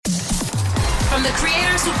From the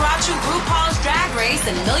creators who brought you RuPaul's Drag Race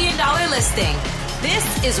and $1 Million Listing,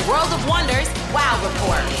 this is World of Wonder's Wow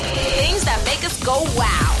Report. Things that make us go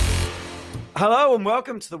wow. Hello and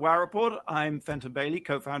welcome to the Wow Report. I'm Fenton Bailey,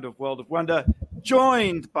 co-founder of World of Wonder,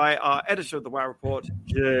 joined by our editor of the Wow Report,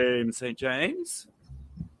 James St. James,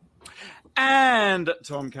 and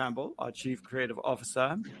Tom Campbell, our chief creative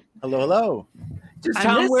officer. Hello, hello.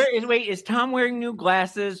 Is Tom wearing new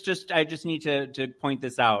glasses? I just need to point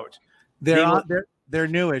this out. They're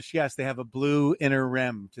newish. Yes, they have a blue inner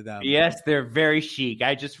rim to them. Yes, they're very chic.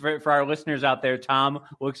 For our listeners out there, Tom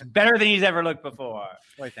looks better than he's ever looked before.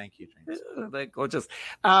 Why, thank you, James. They're gorgeous.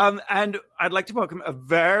 And I'd like to welcome a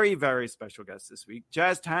very, very special guest this week,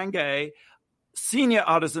 Jazz Tangay, senior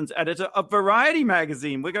artisans editor of Variety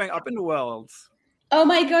magazine. We're going up in the world. Oh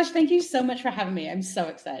my gosh, thank you so much for having me. I'm so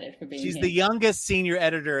excited for being here. She's the youngest senior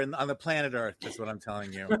editor on the planet Earth, is what I'm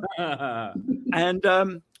telling you.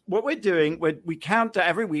 And what we're doing, we count down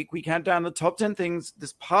every week, we count down the top 10 things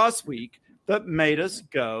this past week that made us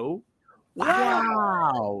go,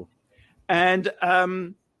 wow. And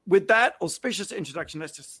with that auspicious introduction,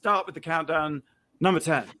 let's just start with the countdown. Number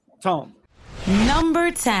 10, Tom.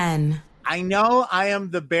 Number 10. I know I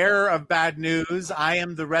am the bearer of bad news. I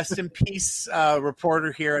am the rest in peace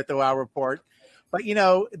reporter here at the Wow Report. But,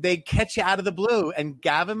 they catch you out of the blue. And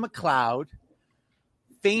Gavin MacLeod,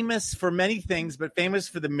 famous for many things, but famous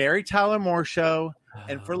for the Mary Tyler Moore Show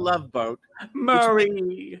and for Love Boat.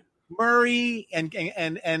 Murray and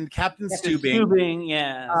Captain Stubing,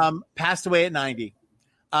 yeah. Passed away at 90.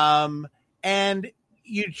 And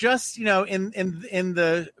you just, in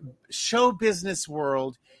the show business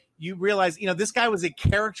world, you realize, this guy was a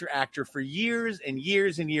character actor for years and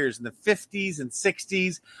years and years in the 50s and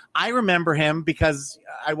 60s. I remember him because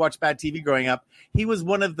I watched Bad TV growing up. He was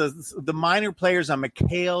one of the minor players on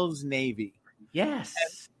McHale's Navy. Yes.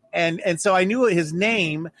 And so I knew his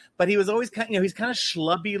name, but he was always he's kind of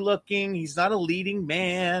schlubby looking. He's not a leading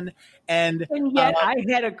man. And yet I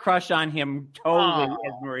had a crush on him totally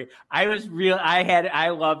as Murray. I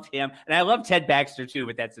loved him. And I love Ted Baxter too,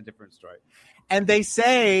 but that's a different story. And they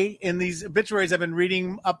say in these obituaries, I've been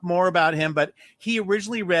reading up more about him, but he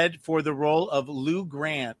originally read for the role of Lou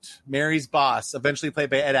Grant, Mary's boss, eventually played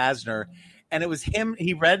by Ed Asner. And it was him.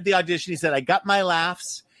 He read the audition. He said, I got my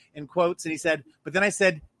laughs, in quotes. And he said, but then I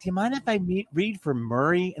said, do you mind if I read for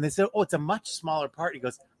Murray? And they said, oh, it's a much smaller part. He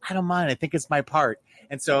goes, I don't mind. I think it's my part.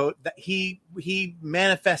 And so he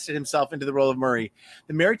manifested himself into the role of Murray.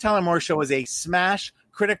 The Mary Tyler Moore Show was a smash,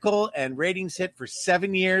 critical and ratings hit for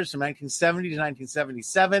 7 years, from 1970 to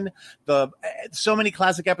 1977. So many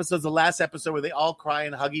classic episodes. The last episode where they all cry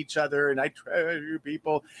and hug each other, and I treasure you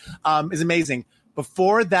people, is amazing.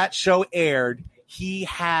 Before that show aired, he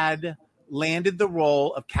had landed the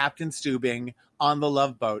role of Captain Stubing on the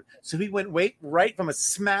Love Boat. So he went right from a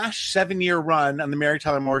smash 7-year run on the Mary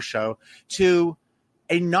Tyler Moore Show to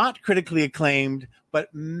a not critically acclaimed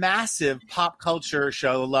but massive pop culture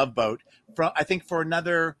show, The Love Boat, for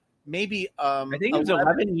another maybe I think it was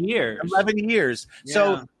 11 years. 11 years. Yeah.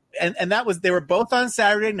 So and that was, they were both on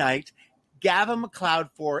Saturday night. Gavin MacLeod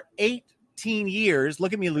for 18 years,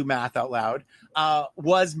 look at me, Lou Math out loud,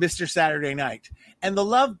 was Mr. Saturday Night. And The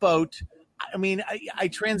Love Boat, I mean, I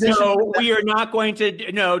transitioned. No, we are not going to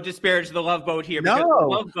disparage The Love Boat here, because The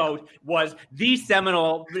Love Boat was the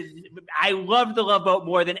seminal. I loved The Love Boat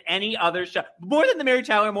more than any other show, more than the Mary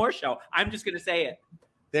Tyler Moore Show. I'm just going to say it.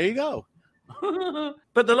 There you go.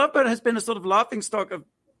 But The Love Boat has been a sort of laughingstock of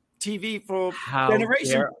TV for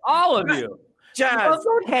generations. All of you. Jazz. Love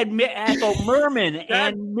Boat had Ethel Merman,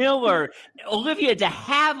 Ann Miller, Olivia de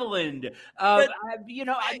Havilland,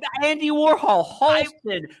 Andy Warhol,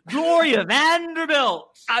 Halston, Gloria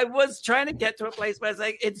Vanderbilt. I was trying to get to a place where it's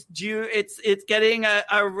like it's getting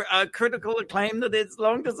a critical acclaim that it's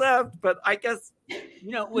long deserved, but I guess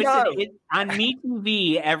on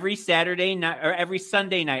MeTV every Saturday night or every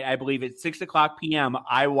Sunday night, I believe at 6:00 p.m.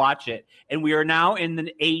 I watch it, and we are now in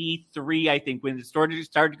the 83, I think, when it started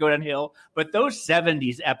to go downhill. But those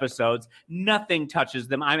 70s episodes, nothing touches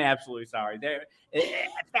them. I'm absolutely sorry. They're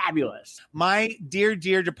fabulous. My dear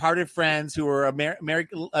departed friends who were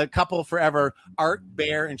a couple forever, Art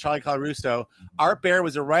Bear and Charlie Colarusso. Art Bear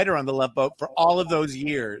was a writer on The Love Boat for all of those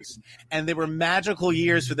years, and they were magical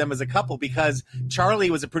years for them as a couple, because Charlie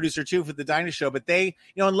was a producer too for the Dinah Show, but they,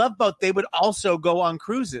 in Love Boat, they would also go on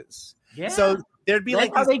cruises. Yeah. So there'd be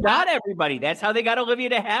That's how they got everybody. That's how they got Olivia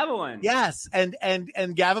de Havilland. Yes. And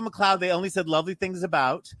Gavin MacLeod, they only said lovely things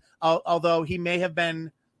about, although he may have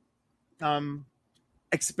been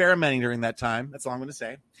experimenting during that time. That's all I'm going to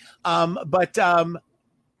say. That's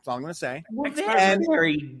all I'm going to say. Well,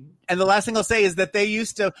 And the last thing I'll say is that they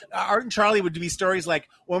used to, Art and Charlie would be stories like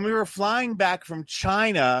when we were flying back from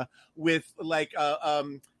China with like,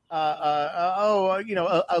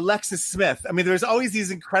 Alexis Smith. I mean, there's always these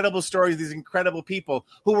incredible stories, these incredible people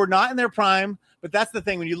who were not in their prime. But that's the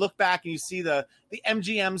thing. When you look back and you see the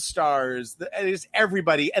MGM stars, it is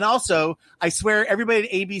everybody. And also, I swear, everybody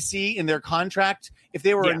at ABC in their contract, if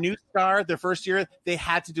they were a new star their first year, they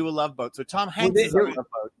had to do a Love Boat. So Tom Hanks is on Love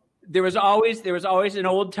Boat. There was always an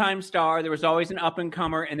old time star. There was always an up and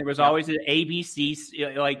comer, and there was always an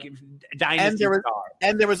ABC like dynasty star.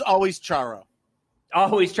 And there was always Charo.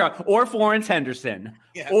 Always Charo, or Florence Henderson,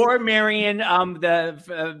 or Marion,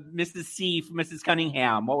 Mrs. C, Mrs.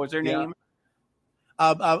 Cunningham. What was her name?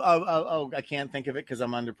 I can't think of it because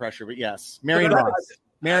I'm under pressure. But yes, Marion Ross.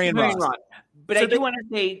 Marion Ross. But I do want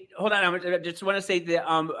to say, hold on, I just want to say that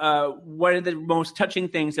one of the most touching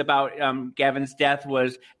things about Gavin's death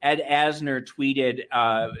was Ed Asner tweeted,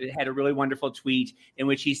 had a really wonderful tweet in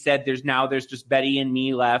which he said, "There's just Betty and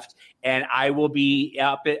me left, and I will be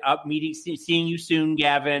up meeting, seeing you soon,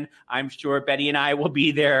 Gavin. I'm sure Betty and I will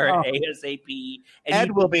be there ASAP." And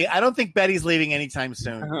Ed will be. I don't think Betty's leaving anytime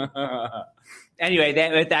soon. Anyway,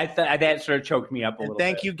 that sort of choked me up a little bit.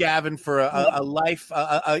 Thank you, Gavin, for a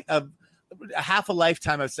half a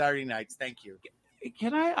lifetime of Saturday nights. Thank you.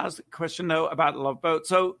 Can I ask a question, though, about Love Boat?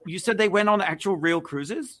 So you said they went on actual real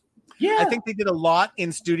cruises? Yeah. I think they did a lot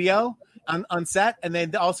in studio on set, and they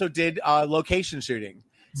also did location shooting.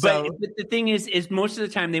 But the thing is most of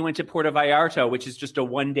the time they went to Puerto Vallarta, which is just a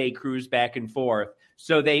one-day cruise back and forth.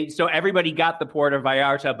 So everybody got the Puerto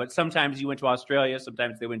Vallarta, but sometimes you went to Australia,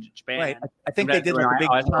 sometimes they went to Japan. Right. I think they did like a big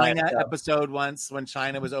China episode once when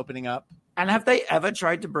China was opening up. And have they ever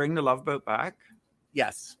tried to bring the Love Boat back?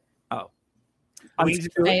 Yes. Oh. We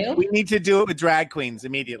need to do it with drag queens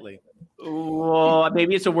immediately. Well,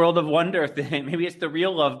 maybe it's a World of Wonder thing. Maybe it's the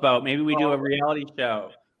real Love Boat. Maybe we do a reality show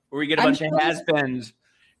where we get a bunch of has-beens.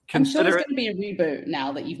 I'm sure there's going to be a reboot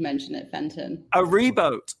now that you've mentioned it, Fenton. A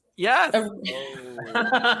reboot. Yes.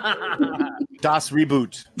 Das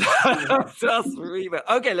Reboot. Das Reboot.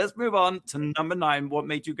 Okay, let's move on to number 9. What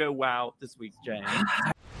made you go wow this week, Jane?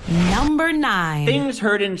 Number 9. Things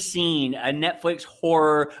Heard and Seen, a Netflix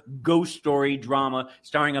horror ghost story drama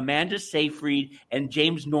starring Amanda Seyfried and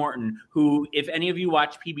James Norton, who, if any of you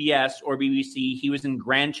watch PBS or BBC, he was in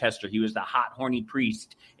Grantchester. He was the hot, horny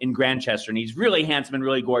priest in Grantchester, and he's really handsome and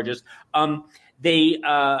really gorgeous.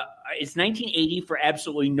 It's 1980 for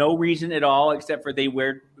absolutely no reason at all, except for they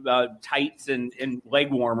wear tights and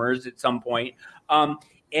leg warmers at some point.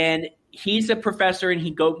 And he's a professor, and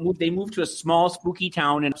they move to a small, spooky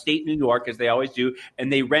town in upstate New York, as they always do,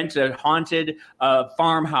 and they rent a haunted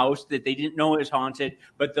farmhouse that they didn't know is haunted,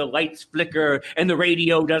 but the lights flicker, and the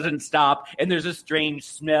radio doesn't stop, and there's a strange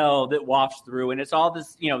smell that wafts through, and it's all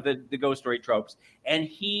this, the ghost story tropes. And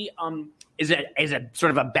he is a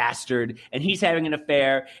sort of a bastard, and he's having an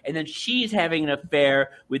affair, and then she's having an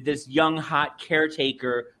affair with this young, hot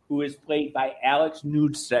caretaker who is played by Alex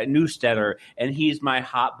Newstetter, and he's my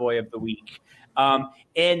hot boy of the week.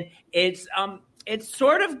 And it's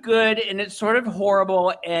sort of good, and it's sort of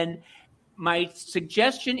horrible, and my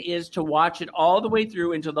suggestion is to watch it all the way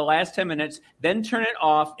through until the last 10 minutes, then turn it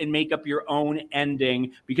off and make up your own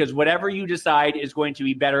ending, because whatever you decide is going to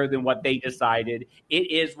be better than what they decided. It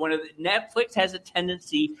is Netflix has a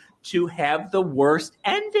tendency to have the worst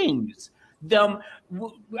endings. I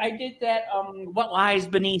did that What Lies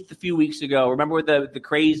Beneath a few weeks ago. Remember with the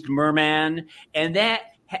crazed merman? And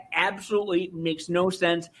that absolutely makes no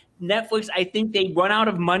sense. Netflix, I think they run out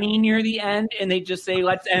of money near the end, and they just say,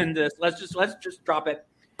 "Let's end this. Let's just drop it."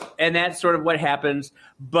 And that's sort of what happens.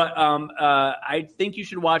 But I think you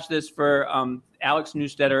should watch this for Alex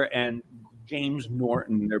Newstetter and James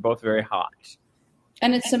Norton. They're both very hot.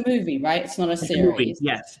 And it's a movie, right? It's not a series. Movie,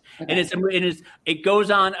 yes. Okay. And it goes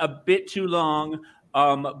on a bit too long,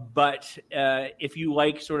 but if you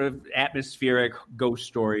like sort of atmospheric ghost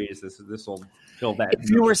stories, this will fill that. If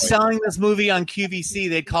you were selling this movie on QVC,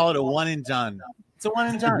 they'd call it a one and done. It's a one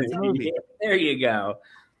and done. It's a movie. There you go.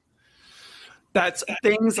 That's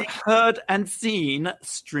Things Heard and Seen,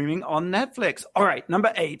 streaming on Netflix. All right,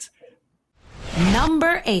 number 8.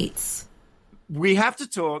 Number 8. We have to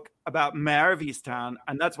talk about Mayor of Easttown,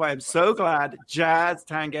 and that's why I'm so glad Jazz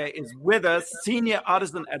Tangay is with us, senior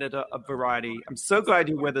artisan editor of Variety. I'm so glad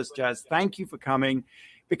you're with us, Jazz. Thank you for coming,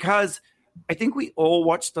 because I think we all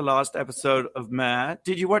watched the last episode of Mayor.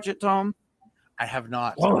 Did you watch it, Tom? I have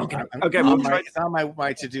not. Okay, It's on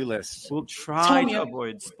my to-do list. We'll try Tom, to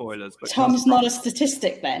avoid spoilers. But Tom's not a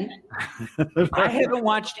statistic then. I haven't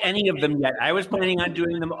watched any of them yet. I was planning on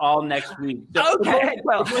doing them all next week. So Okay,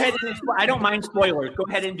 well, go ahead. I don't mind spoilers. Go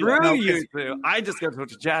ahead and do Screw it. you two. I just got to talk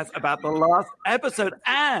to Jazz about the last episode.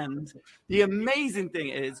 And the amazing thing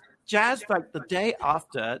is, Jazz, like the day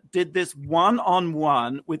after, did this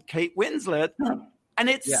one-on-one with Kate Winslet. And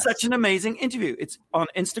it's such an amazing interview. It's on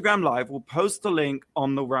Instagram Live. We'll post the link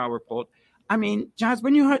on the Wow Report. I mean, Jazz,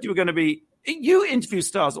 when you heard you were going to be, you interview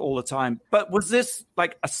stars all the time, but was this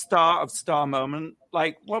like a star of star moment?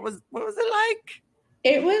 Like, what was it like?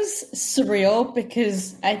 It was surreal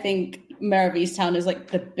because I think Mare of Easttown is like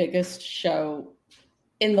the biggest show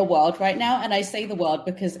in the world right now. And I say the world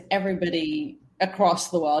because everybody across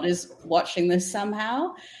the world is watching this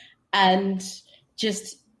somehow. And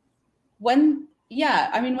just when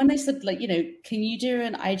they said, like, can you do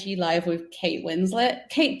an IG Live with Kate Winslet?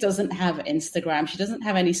 Kate doesn't have Instagram. She doesn't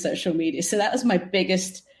have any social media. So that was my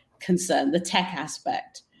biggest concern, the tech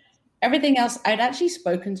aspect. Everything else, I'd actually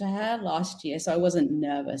spoken to her last year, so I wasn't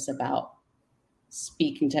nervous about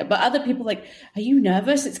speaking to her. But other people like, are you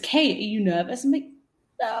nervous? It's Kate. Are you nervous? I'm like,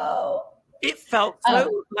 no. It felt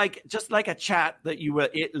so just like a chat that you were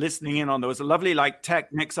listening in on. There was a lovely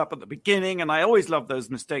tech mix up at the beginning, and I always love those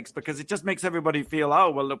mistakes because it just makes everybody feel, oh,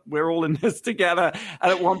 well, look, we're all in this together.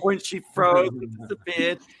 And at one point she froze and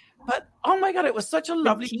disappeared. But oh my God, it was such a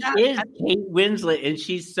lovely chat. She is Kate Winslet, and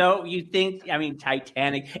she's so,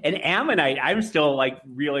 Titanic and Ammonite. I'm still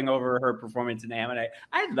reeling over her performance in Ammonite.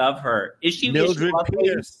 I love her. Is she Mildred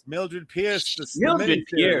Pierce? Mildred Pierce. Mildred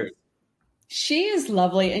Pierce. She is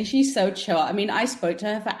lovely and she's so chill. I mean, I spoke to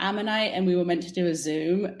her for Ammonite and we were meant to do a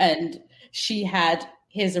Zoom, and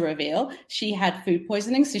here's a reveal, she had food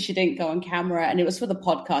poisoning, so she didn't go on camera, and it was for the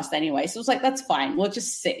podcast anyway. So it was like, that's fine. We'll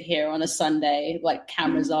just sit here on a Sunday,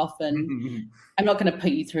 cameras off, and I'm not going to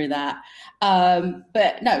put you through that.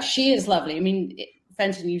 But no, she is lovely. I mean,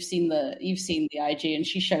 Fenton, you've seen the IG, and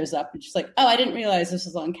she shows up and she's like, oh, I didn't realize this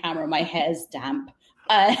was on camera. My hair's damp.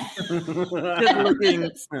 Just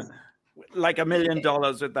looking like $1 million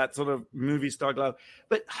with that sort of movie star glow.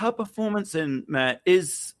 But her performance in Mare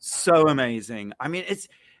is so amazing. I mean,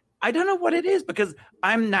 I don't know what it is, because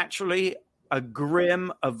I'm naturally a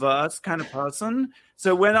grim, averse kind of person.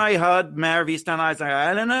 So when I heard Mare of Easttown, I was like,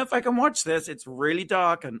 I don't know if I can watch this. It's really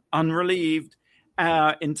dark and unrelieved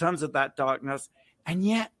in terms of that darkness. And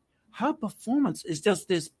yet her performance is just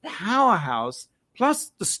this powerhouse.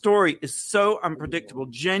 Plus, the story is so unpredictable,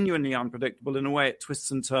 genuinely unpredictable in a way. It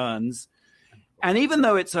twists and turns. And even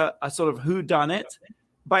though it's a sort of whodunit,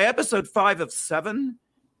 by episode 5 of 7,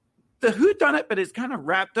 the whodunit bit is kind of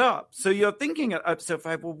wrapped up. So you're thinking at episode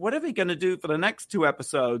 5, well, what are we going to do for the next 2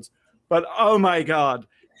 episodes? But oh my God,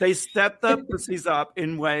 they stepped the pussies up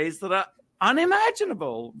in ways that are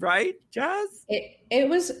unimaginable, right, Jazz? It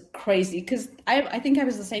was crazy because I think I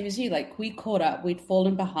was the same as you. We caught up, we'd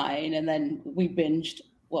fallen behind, and then we binged.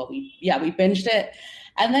 Well, we binged it,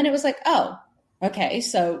 and then it was like, oh, okay,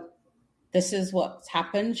 so this is what's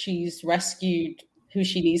happened. She's rescued who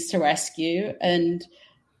she needs to rescue, and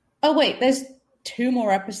oh wait, there's 2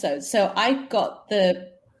 more episodes. So I got the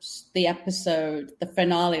episode, the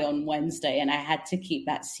finale, on Wednesday, and I had to keep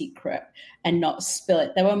that secret and not spill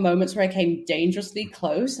it. There were moments where I came dangerously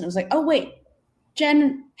close, and I was like, oh wait,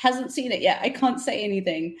 Jen hasn't seen it yet. I can't say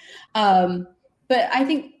anything. But I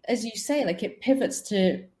think, as you say, it pivots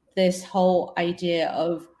to this whole idea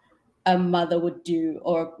of a mother would do,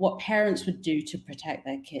 or what parents would do to protect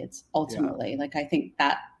their kids ultimately. Yeah. I think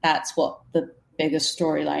that's what the biggest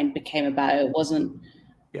storyline became about. It wasn't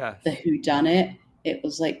the whodunit. It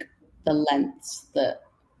was the lengths that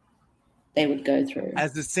they would go through.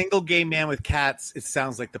 As a single gay man with cats, it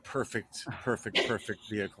sounds like the perfect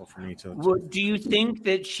vehicle for me to. Well, do you think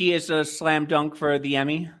that she is a slam dunk for the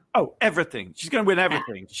Emmy? Oh, everything. She's going to win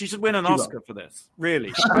everything. She should win an Oscar for this.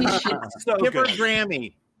 Really. So give her a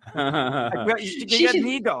Grammy. She get an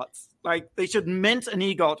EGOT. They should mint an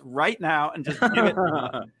EGOT right now and just give it.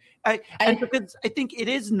 Because I think it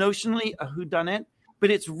is notionally a whodunit, but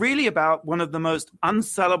it's really about one of the most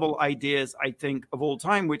unsellable ideas, I think, of all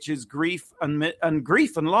time, which is grief and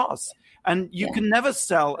grief and loss. And you can never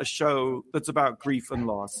sell a show that's about grief and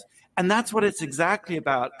loss. And that's what it's exactly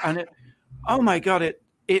about. And oh my God,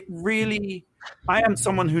 it really, I am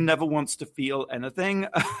someone who never wants to feel anything,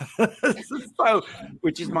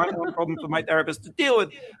 which is my own problem for my therapist to deal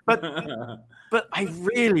with. But I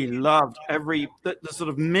really loved the sort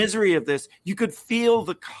of misery of this. You could feel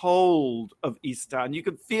the cold of Easttown. You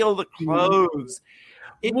could feel the clothes.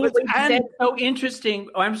 That's so interesting.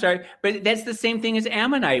 Oh, I'm sorry, but that's the same thing as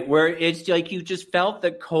Ammonite, where it's like you just felt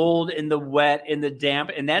the cold and the wet and the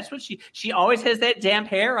damp, and that's what she always has that damp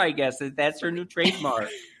hair. I guess that's her new trademark.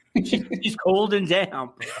 She's cold and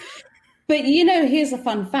damp. But here's a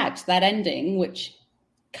fun fact: that ending, which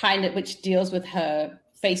deals with her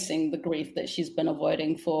facing the grief that she's been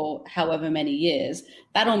avoiding for however many years,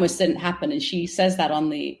 that almost didn't happen, and she says that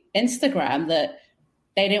on the Instagram that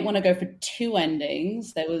they didn't want to go for two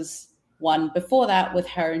endings. There was one before that with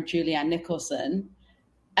her and Julianne Nicholson.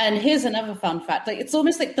 And here's another fun fact. Like, it's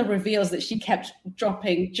almost like the reveals that she kept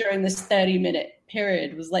dropping during this 30-minute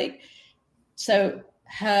period was like, so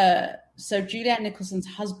Julianne Nicholson's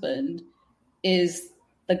husband is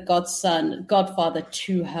the godfather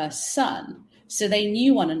to her son. So they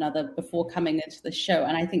knew one another before coming into the show.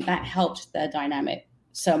 And I think that helped their dynamic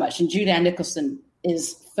so much. And Julianne Nicholson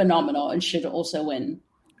is phenomenal and should also win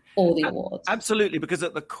all the awards. Absolutely, because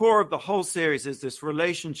at the core of the whole series is this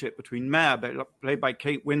relationship between Mare, played by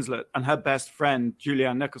Kate Winslet, and her best friend,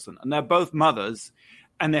 Julianne Nicholson. And they're both mothers,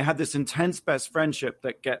 and they have this intense best friendship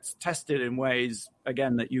that gets tested in ways,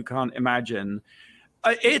 again, that you can't imagine.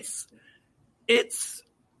 I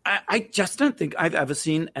just don't think I've ever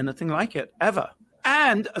seen anything like it, ever.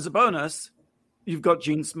 And as a bonus, you've got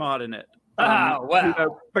Jean Smart in it.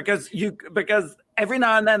 Wow. Because every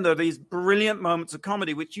now and then there are these brilliant moments of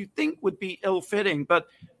comedy which you think would be ill-fitting, but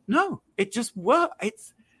no, it just works.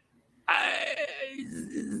 It's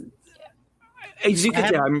as you can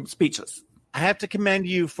see, I'm speechless. I have to commend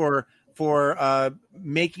you for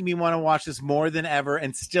making me want to watch this more than ever,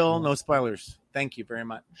 and still no spoilers. Thank you very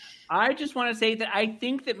much. I just want to say that I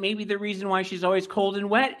think that maybe the reason why she's always cold and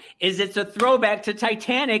wet is it's a throwback to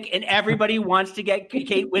Titanic, and everybody wants to get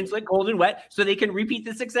Kate Winslet cold and wet so they can repeat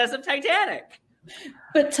the success of Titanic.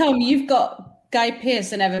 But Tom, you've got Guy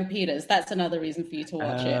Pearce and Evan Peters. That's another reason for you to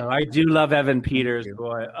watch it. I do love Evan Peters,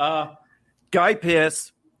 boy. Guy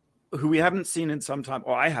Pearce, who we haven't seen in some time,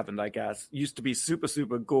 or I haven't, I guess, used to be super,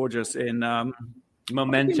 super gorgeous in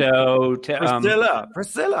Memento.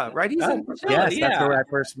 Priscilla, right? He's in Priscilla. Yes, that's where I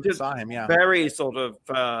first saw him, yeah. Very sort of...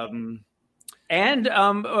 and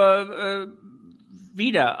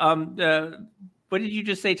Vita. What did you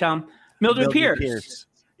just say, Tom? Mildred Pierce.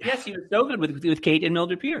 Yes, he was so good with Kate and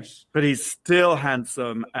Mildred Pierce. But he's still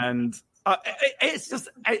handsome, and it's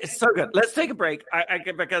so good. Let's take a break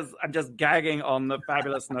because I'm just gagging on the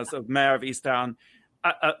fabulousness of Mare of Easttown,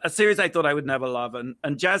 a series I thought I would never love. And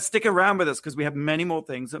Jazz, stick around with us because we have many more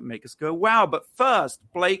things that make us go, wow. But first,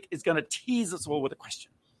 Blake is going to tease us all with a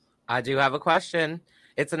question. I do have a question.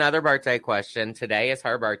 It's another birthday question. Today is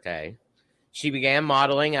her birthday. She began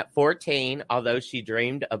modeling at 14, although she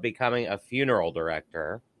dreamed of becoming a funeral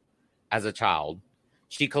director as a child.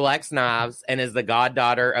 She collects knives and is the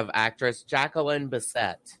goddaughter of actress Jacqueline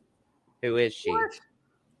Bisset. Who is she?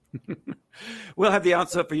 We'll have the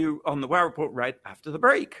answer for you on the Wow Report right after the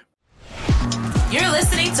break. You're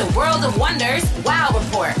listening to World of Wonders Wow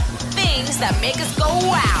Report. Things that make us go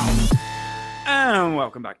wow. And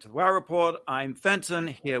welcome back to the Wow Report. I'm Fenton,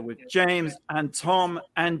 here with James and Tom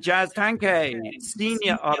and Jazz Tangcay,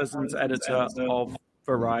 Senior Artisans Editor of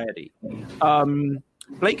Variety.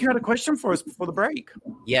 Blake, you had a question for us before the break.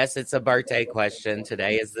 Yes, it's a birthday question.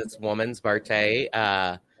 Today is this woman's birthday.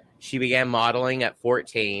 She began modeling at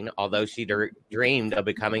 14, although she dreamed of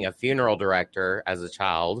becoming a funeral director as a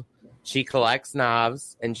child. She collects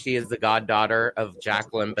knives, and she is the goddaughter of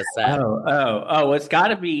Jacqueline Bisset. Oh! It's got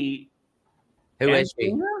to be. Who is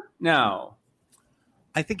she? No,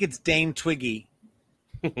 I think it's Dame Twiggy.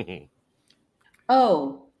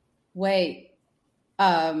 Oh, wait.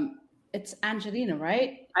 It's Angelina,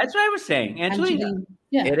 right? That's what I was saying. Angelina.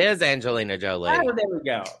 Yeah. It is Angelina Jolie. Oh, there we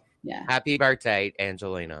go. Yeah. Happy birthday,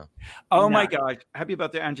 Angelina. Oh, my gosh. Happy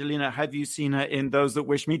birthday, Angelina. Have you seen her in Those That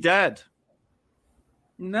Wish Me Dead?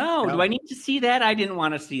 No. Do I need to see that? I didn't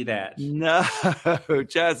want to see that. No.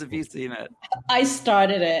 Jazz, have you seen it? I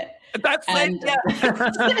started it. That's it.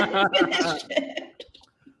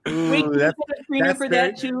 Wait, can you get a screener for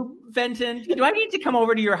that too, Fenton? Do I need to come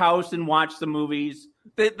over to your house and watch the movies?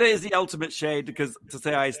 There's the ultimate shade to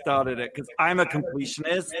say I started it because I'm a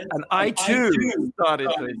completionist and I too started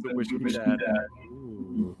Those That Wish Me Dead.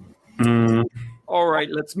 All right,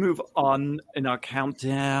 let's move on in our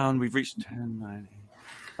countdown. We've reached 10, 9, 8.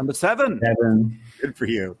 Number 7. Good for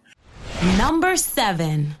you. Number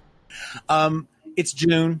 7. It's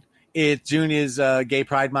June. June is Gay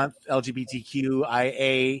Pride Month,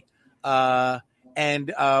 LGBTQIA.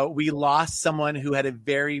 And we lost someone who had a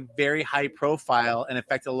very, very high profile and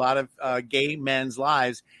affected a lot of gay men's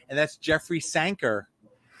lives. And that's Jeffrey Sanker,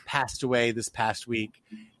 passed away this past week.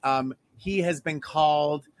 he has been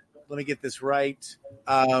called, let me get this right,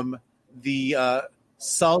 the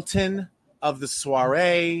Sultan of the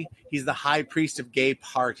Soiree. He's the high priest of gay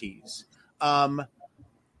parties.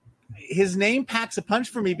 His name packs a punch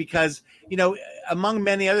for me because, among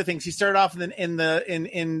many other things, he started off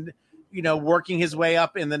in working his way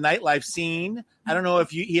up in the nightlife scene. I don't know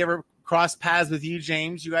if he ever crossed paths with you,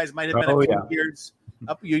 James. You guys might have been a few years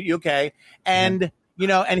up. You okay? And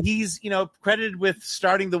and he's credited with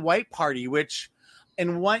starting the White Party, which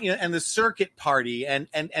and the Circuit Party and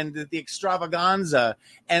the Extravaganza.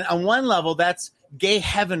 And on one level, that's gay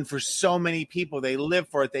heaven for so many people. They live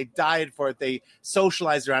for it. They died for it. They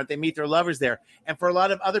socialize around it. They meet their lovers there. And for a lot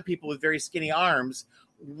of other people with very skinny arms,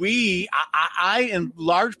 I in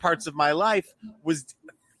large parts of my life was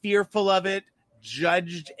fearful of it,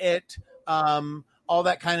 judged it, all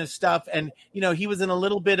that kind of stuff. And, he was in a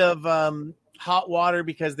little bit of hot water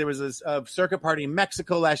because there was a circuit party in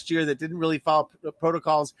Mexico last year that didn't really follow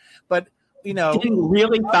protocols. But, didn't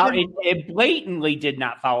really follow it blatantly did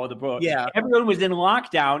not follow the protocol. Yeah. Everyone was in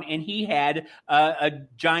lockdown, and he had a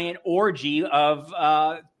giant orgy of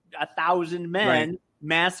 1,000 men,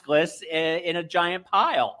 maskless, in a giant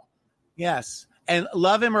pile. Yes. And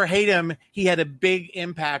love him or hate him, he had a big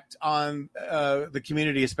impact on the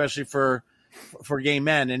community, especially for gay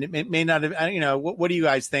men. And it may not have, what do you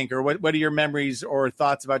guys think? Or what are your memories or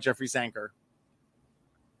thoughts about Jeffrey Sanker?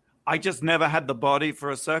 I just never had the body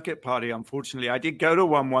for a circuit party, unfortunately. I did go to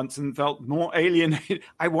one once and felt more alienated.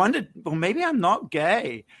 I wondered, well, maybe I'm not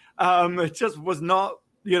gay. It just was not,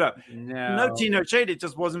 no tea, no shade. It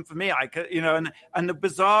just wasn't for me. I could, and the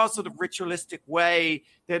bizarre sort of ritualistic way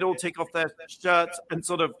they'd all take off their shirts and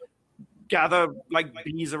sort of gather like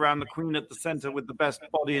bees around the queen at the center with the best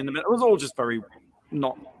body in the middle. It was all just very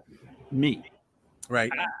not me.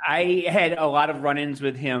 Right. I had a lot of run-ins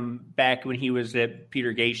with him back when he was at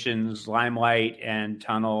Peter Gation's Limelight and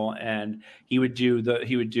Tunnel, and he would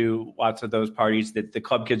do lots of those parties that the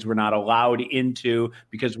club kids were not allowed into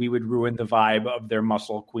because we would ruin the vibe of their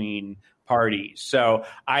Muscle Queen party. So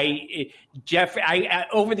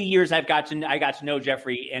over the years I got to know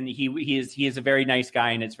Jeffrey, and he is a very nice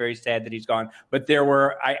guy, and it's very sad that he's gone. But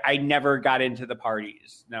I never got into the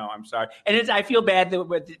parties. No, I'm sorry, and I feel bad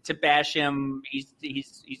to bash him. He's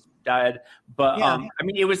died, but yeah.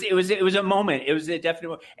 It was a moment. It was a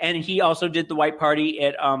definite. And he also did the White Party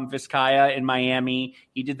at Vizcaya in Miami.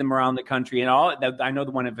 He did them around the country and all. I know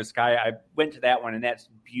the one at Vizcaya. I went to that one, and that's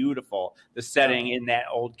beautiful. The setting in that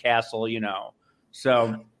old castle,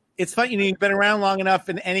 So it's fun. You've been around long enough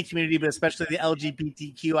in any community, but especially the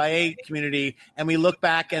LGBTQIA community. And we look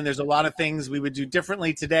back, and there's a lot of things we would do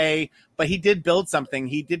differently today. But he did build something.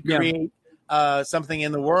 He did create something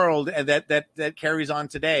in the world that carries on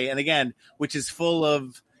today. And again, which is full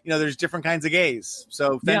of, there's different kinds of gays.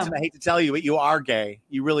 So Fenton, I hate to tell you, but you are gay.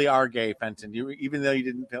 You really are gay, Fenton. Even though you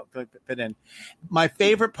didn't fit in. My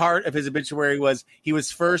favorite part of his obituary was he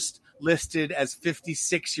was first listed as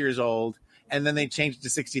 56 years old, and then they changed it to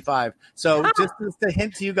 65. So just a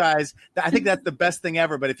hint to you guys, I think that's the best thing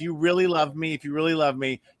ever. But if you really love me,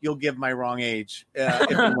 you'll give my wrong age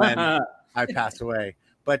if and when I pass away.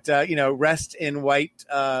 But, rest in white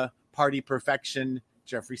party perfection,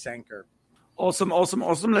 Jeffrey Sanker. Awesome.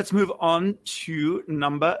 Let's move on to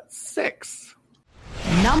number 6.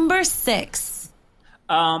 Number 6.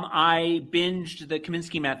 I binged the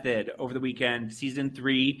Kaminsky Method over the weekend. Season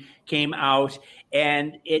 3 came out,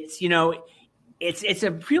 and it's, it's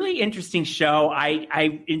a really interesting show.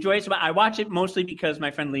 I enjoy it. I watch it mostly because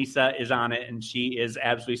my friend Lisa is on it, and she is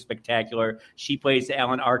absolutely spectacular. She plays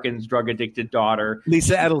Alan Arkin's drug-addicted daughter.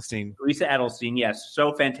 Lisa Edelstein, yes.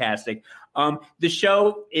 So fantastic. The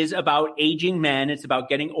show is about aging men. It's about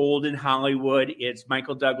getting old in Hollywood. It's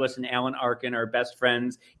Michael Douglas and Alan Arkin are best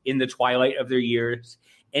friends in the twilight of their years.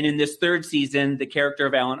 And in this 3rd season, the character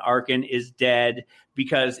of Alan Arkin is dead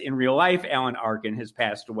because in real life, Alan Arkin has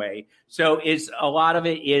passed away. So a lot of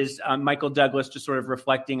it is Michael Douglas just sort of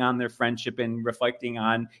reflecting on their friendship and reflecting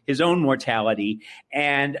on his own mortality.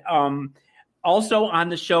 And also on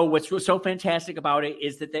the show, what's so fantastic about it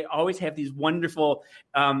is that they always have these wonderful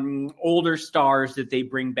older stars that they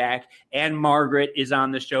bring back. Anne Margaret is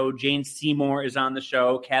on the show. Jane Seymour is on the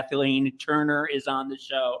show. Kathleen Turner is on the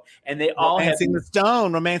show. And they all Romancing the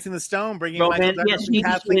Stone, bringing Michael Douglas and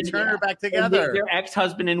Kathleen Turner back together. They're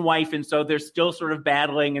ex-husband and wife, and so they're still sort of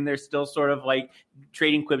battling, and they're still sort of like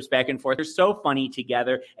trading quips back and forth. They're so funny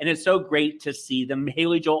together, and it's so great to see them.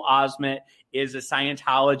 Haley Joel Osment is a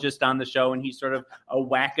Scientologist on the show, and he's sort of a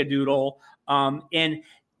wackadoodle. And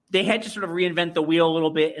they had to sort of reinvent the wheel a little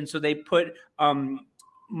bit, and so they put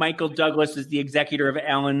Michael Douglas is the executor of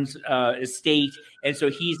Ellen's estate, and so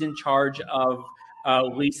he's in charge of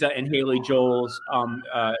Lisa and Haley Joel's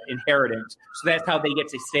inheritance. So that's how they get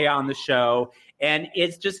to stay on the show. And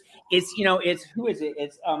it's who is it?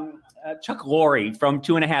 It's Chuck Lorre from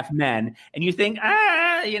 2.5 Men. And you think,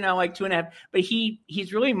 like 2.5, but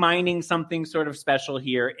he's really mining something sort of special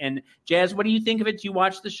here. And Jazz, what do you think of it? Do you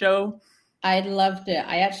watch the show? I loved it.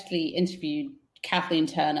 I actually interviewed Kathleen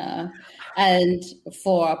Turner and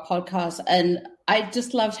for a podcast, and I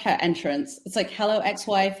just loved her entrance. It's like, hello,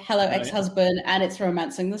 ex-wife, hello, ex-husband, and it's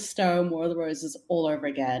Romancing the Stone, War of the Roses all over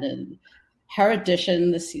again. And her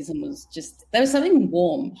audition this season was just, there was something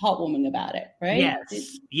heartwarming about it, right?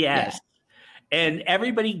 Yes. Yeah. And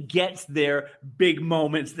everybody gets their big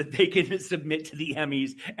moments that they can submit to the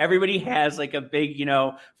Emmys. Everybody has like a big,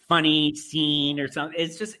 funny scene or something.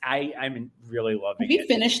 It's just, I'm really loving it. Have you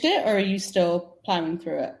finished it, or are you still plowing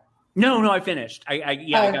through it? No, I finished. I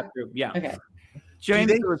got through. Yeah. Okay.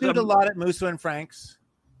 James, they did a lot at Musso and Frank's.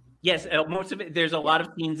 Yes, most of it. There's a lot of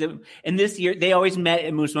scenes and this year they always met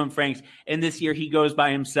at Musso and Frank's, and this year he goes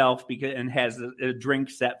by himself and has a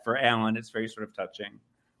drink set for Alan. It's very sort of touching.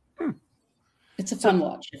 It's a fun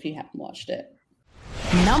watch if you haven't watched it.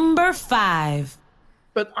 Number 5.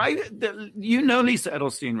 But Lisa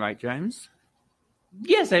Edelstein, right, James?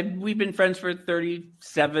 Yes, we've been friends for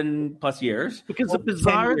 37 plus years. Because the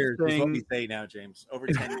bizarre thing is what we say now, James. Over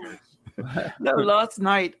 10 years. No, last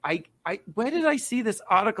night where did I see this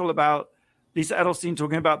article about Lisa Edelstein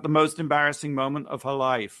talking about the most embarrassing moment of her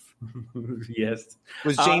life? Yes.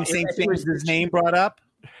 Was James St. James's name brought up?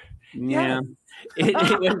 Yeah. It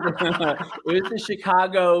was the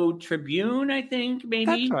Chicago Tribune, I think, maybe.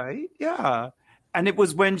 That's right. Yeah. And it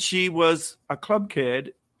was when she was a club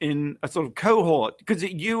kid in a sort of cohort, because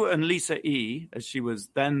you and Lisa E., as she was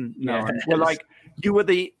then known, were like, you were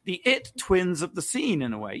the it twins of the scene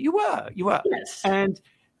in a way. You were. Yes. And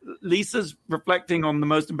Lisa's reflecting on the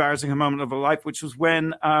most embarrassing moment of her life, which was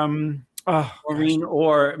when Maureen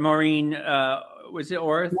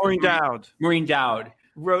Dowd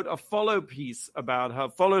wrote a follow piece about her,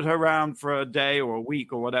 followed her around for a day or a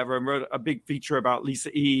week or whatever, and wrote a big feature about Lisa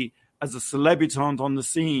E. as a celebutante on the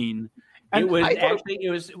scene. And it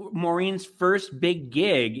was Maureen's first big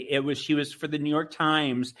gig. She was for the New York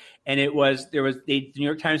Times, and the New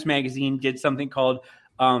York Times Magazine did something called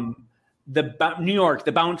New York,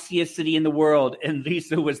 the bounciest city in the world, and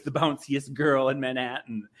Lisa was the bounciest girl in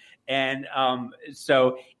Manhattan. And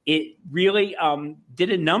so it really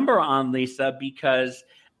did a number on Lisa because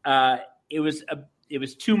it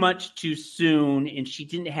was too much too soon, and she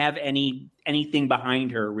didn't have anything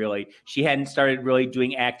behind her, really. She hadn't started really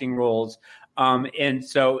doing acting roles. And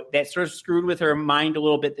so that sort of screwed with her mind a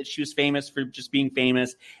little bit, that she was famous for just being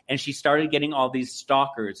famous. And she started getting all these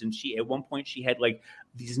stalkers. And at one point she had like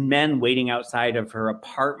these men waiting outside of her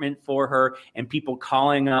apartment for her, and people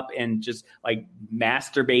calling up and just like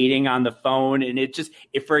masturbating on the phone. And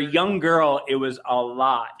for a young girl, it was a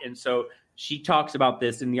lot. And so she talks about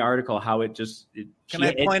this in the article, how Can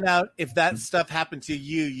I point out, if that stuff happened to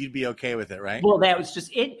you, you'd be okay with it, right? Well, that was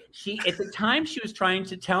just it. At the time, she was trying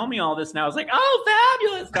to tell me all this, and I was like, "Oh,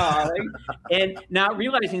 fabulous, darling," and not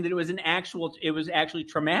realizing that it was actually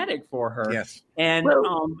traumatic for her. Yes. And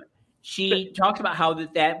she talked about how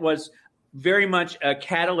that was very much a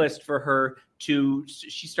catalyst for her she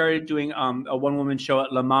started doing a one-woman show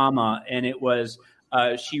at La Mama, and it was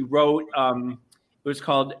she wrote. It was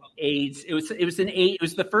called AIDS. It was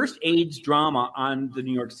the first AIDS drama on the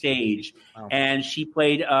New York stage, and she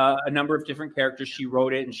played a number of different characters. She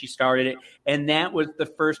wrote it and she started it, and that was the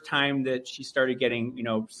first time that she started getting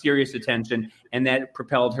serious attention, and that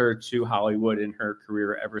propelled her to Hollywood in her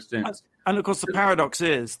career ever since. And of course, the paradox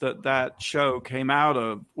is that show came out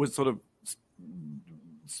of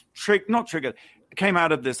came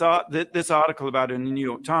out of this article about it in the New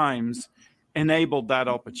York Times. Enabled that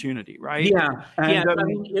opportunity, right? Yeah, and, I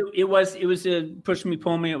mean, it was a push me,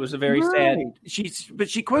 pull me. It was a very sad. But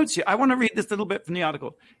she quotes you. I want to read this little bit from the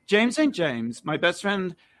article. James St. James, my best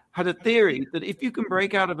friend, had a theory that if you can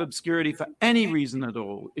break out of obscurity for any reason at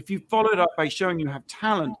all, if you follow it up by showing you have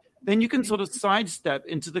talent, then you can sort of sidestep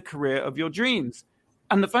into the career of your dreams.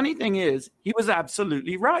 And the funny thing is, he was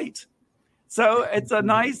absolutely right. So it's a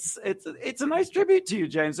nice tribute to you,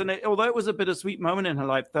 James. And although it was a bittersweet moment in her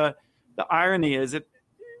life, the irony is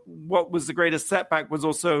what was the greatest setback was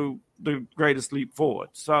also the greatest leap forward.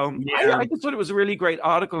 So I just thought it was a really great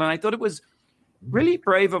article. And I thought it was really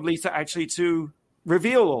brave of Lisa actually to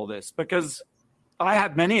reveal all this, because I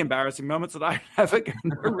had many embarrassing moments that I'm never going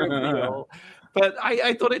to reveal. But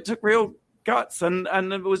I thought it took real guts, and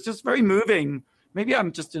it was just very moving maybe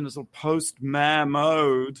I'm just in a sort of post-Mare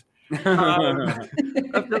mode.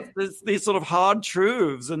 These sort of hard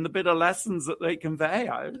truths and the bitter lessons that they convey.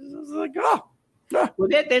 I was like, Well,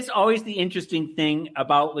 that's always the interesting thing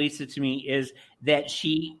about Lisa to me is that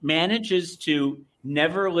she manages to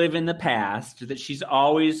never live in the past, that she's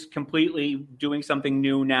always completely doing something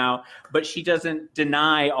new now, but she doesn't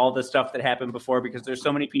deny all the stuff that happened before because there's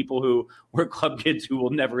so many people who were club kids who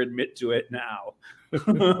will never admit to it now.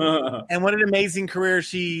 And what an amazing career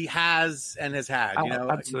she has and has had. You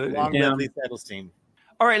know, absolutely. Long live Lisa Edelstein.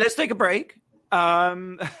 All right, let's take a break.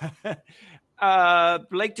 Blake,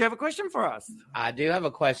 do you have a question for us? I do have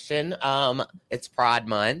a question. It's Pride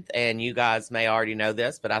Month, and you guys may already know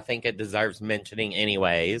this, but I think it deserves mentioning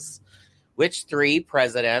anyways. Which 3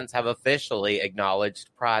 presidents have officially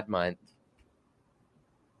acknowledged Pride Month?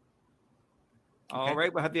 All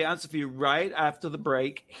right, we'll have the answer for you right after the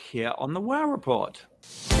break here on the Wow Report.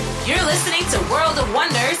 You're listening to World of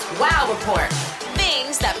Wonders Wow Report.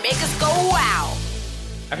 Things that make us go wow.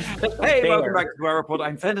 Hey, welcome back to the Wow Report.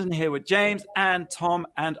 I'm Fenton here with James and Tom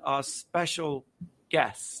and our special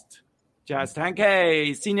guest, Jazz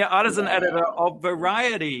Tangcay, Senior Artisan Editor of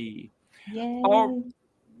Variety. Yay. Oh,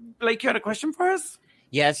 Blake, you had a question for us?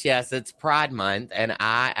 Yes, it's Pride Month, and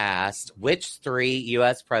I asked which 3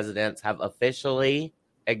 U.S. presidents have officially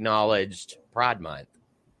acknowledged Pride Month.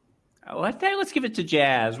 Let's give it to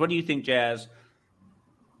Jazz. What do you think, Jazz?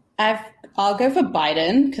 I'll go for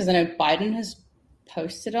Biden because I know Biden has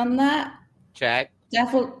posted on that. Check.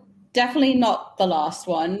 Definitely not the last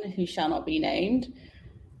one, who shall not be named.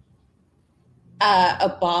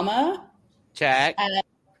 Obama. Check.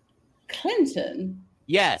 Clinton.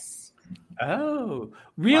 Yes. Oh,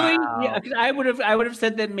 really? Wow. Yeah, 'cause I would have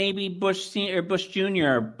said that maybe Bush Senior or Bush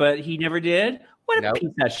Jr., but he never did. What a piece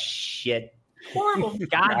of shit! Horrible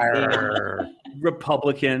goddamn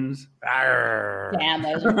Republicans. Damn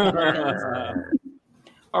those Republicans.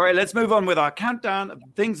 All right, let's move on with our countdown of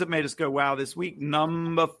things that made us go wow this week.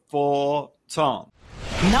 Number 4, Tom.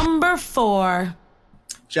 Number 4.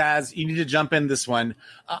 Jazz, you need to jump in this one.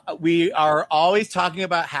 We are always talking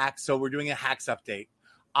about hacks, so we're doing a hacks update.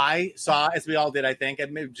 I saw, as we all did, I think,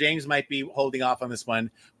 and maybe James might be holding off on this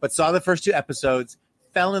one, but saw the first 2 episodes,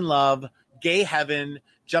 fell in love, gay heaven,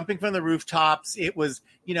 jumping from the rooftops. It was,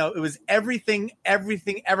 it was everything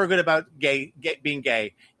ever good about being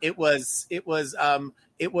gay. It was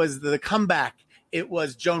the comeback. It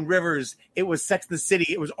was Joan Rivers. It was Sex and the City.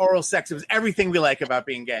 It was oral sex. It was everything we like about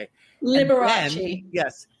being gay. Liberace.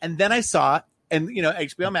 Yes. And then I saw, and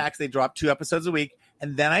HBO Max, they dropped 2 episodes a week.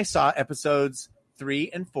 And then I saw episodes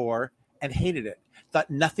 3 and 4 and hated it.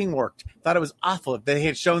 Thought nothing worked. Thought it was awful. If they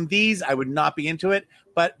had shown these, I would not be into it.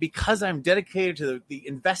 But because I'm dedicated to the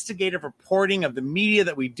investigative reporting of the media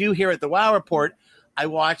that we do here at the Wow Report, I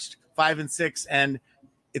watched 5 and 6, and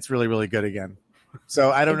it's really, really good again.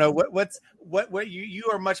 So I don't know what you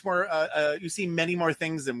are much more. You see many more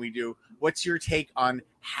things than we do. What's your take on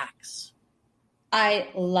hacks? I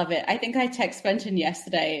love it. I think I texted Fenton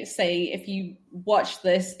yesterday saying, if you watch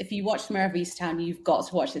Mayor of Easttown, you've got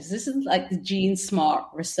to watch this. This is like the Jean Smart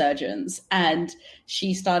resurgence. And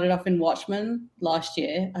she started off in Watchmen last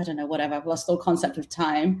year. I don't know, whatever. I've lost all concept of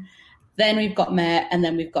time. Then we've got Mayor, and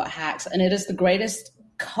then we've got Hacks. And it is the greatest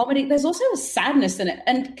comedy. There's also a sadness in it.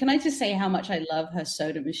 And can I just say how much I love her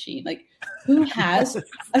soda machine? Like, who has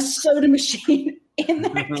a soda machine in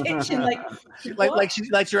their kitchen? Like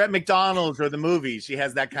you're at McDonald's or the movies. She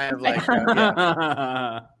has that kind of like.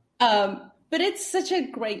 But it's such a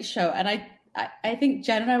great show, and I think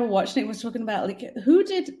Jen and I were watching it. Was talking about like who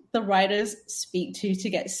did the writers speak to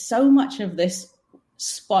get so much of this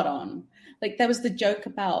spot on. Like there was the joke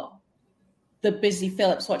about the Busy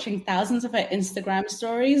Phillips watching thousands of her Instagram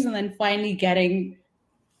stories and then finally getting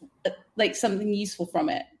like something useful from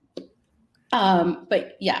it.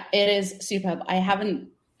 But yeah, it is superb.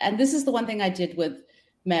 And this is the one thing I did with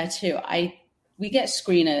Mayor too. We get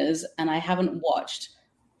screeners, and I haven't watched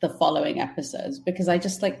the following episodes because I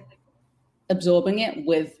just like absorbing it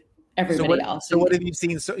with everybody else. So what have you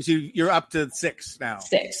seen? So you're up to 6 now.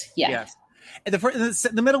 6, yeah. Yes. And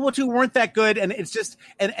the middle 2 weren't that good, and it's just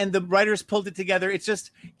and the writers pulled it together. It's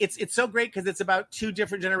just it's so great because it's about 2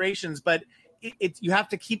 different generations, but you have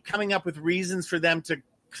to keep coming up with reasons for them to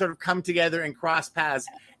sort of come together and cross paths.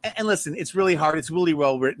 And listen, it's really hard. It's really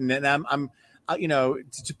well written, and I'm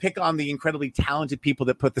to pick on the incredibly talented people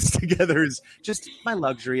that put this together is just my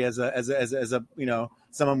luxury as a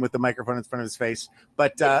someone with the microphone in front of his face.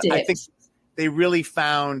 But I think they really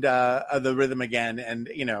found the rhythm again, and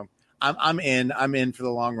I'm in for the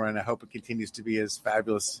long run. I hope it continues to be as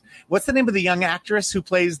fabulous. What's the name of the young actress who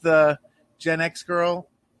plays the Gen X girl?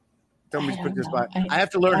 Don't be put this spot. I have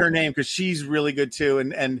to learn her name because she's really good too,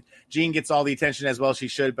 and Jean gets all the attention as well as she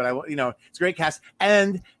should. But it's a great cast.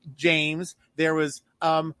 And James, there was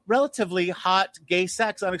relatively hot gay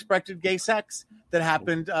sex, unexpected gay sex that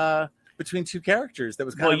happened between two characters. That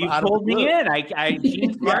was kind of you out pulled of the blue. me in.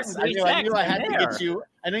 Gene Smart. Yes, I knew I had to get you.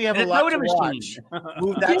 I know you have a lot to watch.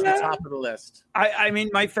 Move that to the top of the list. I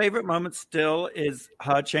mean, my favorite moment still is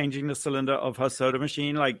her changing the cylinder of her soda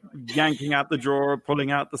machine, like yanking out the drawer,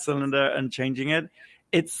 pulling out the cylinder and changing it.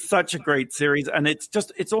 It's such a great series. And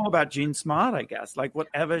it's all about Jean Smart, I guess. Like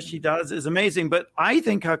whatever she does is amazing. But I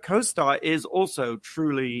think her co-star is also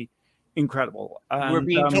truly incredible. And, We're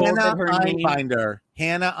being told Hannah her name. Einbinder.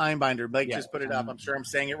 Hannah Einbinder. Blake Yeah. just put it up. I'm sure I'm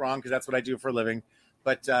saying it wrong because that's what I do for a living.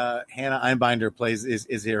 But Hannah Einbinder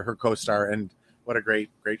is here, her co-star, and what a great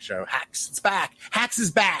show. Hacks, it's back. Hacks is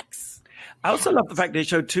back. I also love the fact they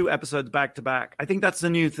showed 2 episodes back to back. I think that's the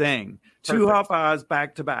new thing. Perfect. 2.5 hours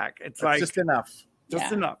back to back. It's like just enough.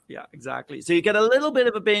 Just enough. Yeah, exactly. So you get a little bit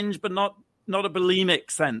of a binge, but not a bulimic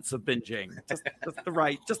sense of binging. Just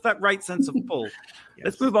that right sense of pull. Yes.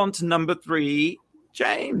 Let's move on to number 3,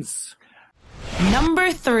 James.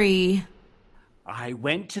 Number 3. I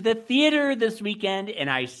went to the theater this weekend, and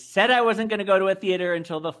I said I wasn't going to go to a theater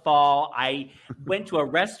until the fall. I went to a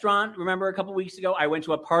restaurant, remember, a couple weeks ago. I went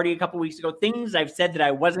to a party a couple weeks ago. Things I've said that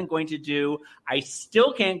I wasn't going to do. I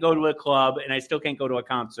still can't go to a club, and I still can't go to a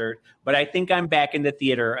concert, but I think I'm back in the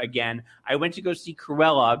theater again. I went to go see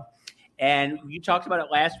Cruella, and you talked about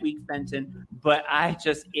it last week, Fenton, but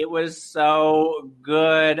it was so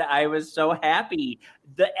good. I was so happy.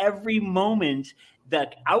 Every moment, the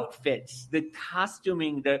outfits, the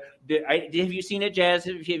costuming, have you seen it, Jazz?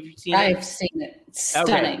 Have you seen it? I've seen it. It's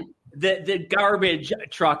stunning. Okay. The garbage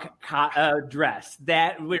truck dress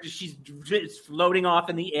where she's floating off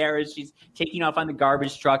in the air as she's taking off on the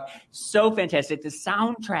garbage truck. So fantastic. The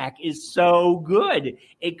soundtrack is so good.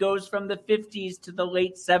 It goes from the 50s to the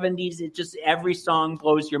late 70s. Every song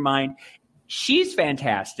blows your mind. She's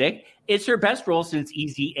fantastic. It's her best role since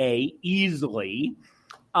Easy A, easily.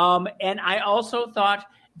 And I also thought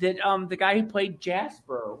that the guy who played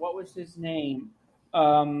Jasper, what was his name?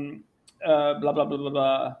 Blah, blah, blah, blah,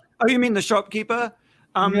 blah. Oh, you mean the shopkeeper?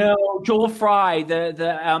 No, Joel Fry,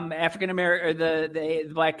 the African American,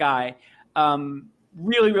 the black guy.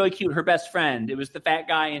 Really, really cute. Her best friend. It was the fat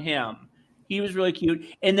guy and him. He was really cute.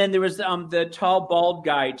 And then there was the tall, bald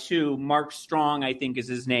guy too. Mark Strong, I think, is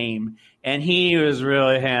his name, and he was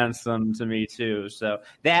really handsome to me too. So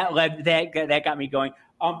that got me going.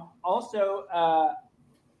 Also,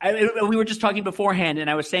 we were just talking beforehand, and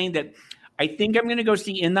I was saying that I think I'm going to go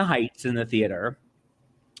see In the Heights in the theater.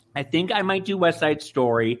 I think I might do West Side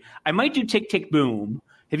Story. I might do Tick, Tick, Boom.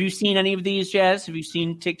 Have you seen any of these, Jazz? Have you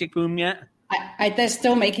seen Tick, Tick, Boom yet? They're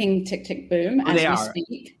still making Tick, Tick, Boom as we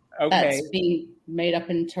speak. Okay. That's being made up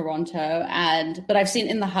in Toronto. But I've seen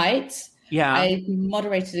In the Heights. Yeah. I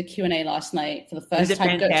moderated a Q&A last night for the first time. Is it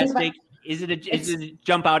fantastic? Is it a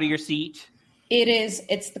jump out of your seat? It is.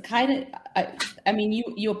 It's the kind of, I mean,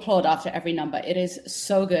 you applaud after every number. It is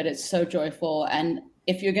so good. It's so joyful. And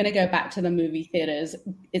if you're going to go back to the movie theaters,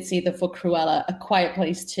 it's either for Cruella, A Quiet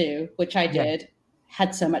Place 2, which I did,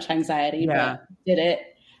 had so much anxiety, but did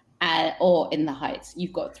it, or In the Heights.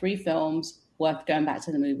 You've got 3 films worth going back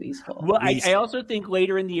to the movies for. Well, I also think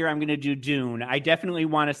later in the year I'm going to do Dune. I definitely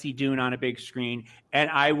want to see Dune on a big screen, and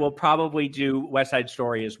I will probably do West Side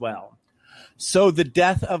Story as well. So the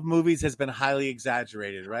death of movies has been highly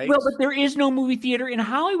exaggerated, right? Well, but there is no movie theater in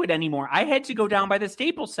Hollywood anymore. I had to go down by the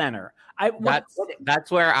Staples Center.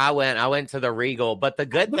 That's where I went. I went to the Regal. But the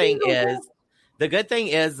good thing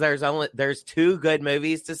is there's 2 good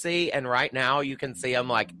movies to see, and right now you can see them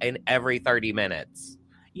like in every 30 minutes.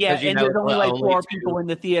 Yeah, and there's only like 4 people in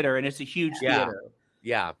the theater, and it's a huge theater.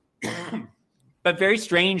 Yeah. But very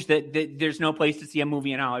strange that there's no place to see a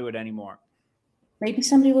movie in Hollywood anymore. Maybe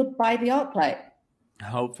somebody would buy the ArcLight.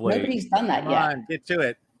 Hopefully. Nobody's done that yet. Come on, get to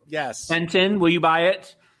it. Yes. Fenton, will you buy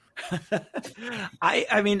it?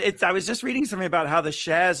 I mean, I was just reading something about how the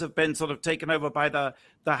shares have been sort of taken over by the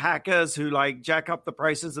hackers who like jack up the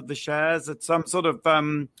prices of the shares. It's some sort of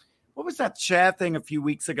what was that share thing a few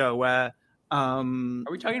weeks ago where are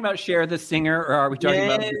we talking about Cher the singer, or are we talking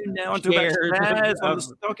about shares on the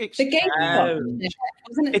stock exchange?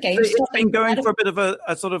 Wasn't it GameStop? It's been going for a bit of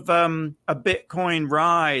a sort of a Bitcoin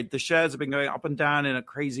ride. The shares have been going up and down in a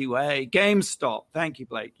crazy way. GameStop. Thank you,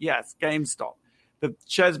 Blake. Yes, GameStop. The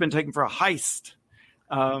shares have been taken for a heist.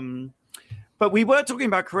 But we were talking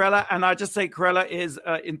about Cruella, and I just say Cruella is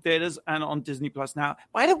in theaters and on Disney Plus now.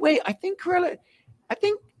 By the way, I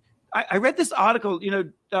read this article,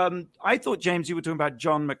 I thought, James, you were talking about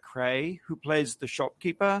John McCrea, who plays the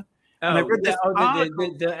shopkeeper. And I read this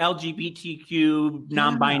article, the LGBTQ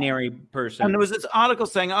non-binary person. and there was this article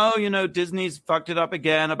saying, "Oh, Disney's fucked it up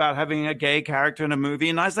again about having a gay character in a movie."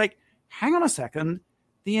 And I was like, "Hang on a second!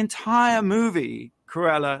 The entire movie,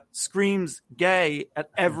 Cruella, screams gay at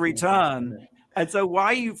every turn." And so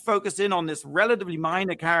why you focus in on this relatively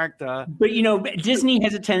minor character? But Disney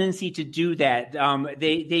has a tendency to do that.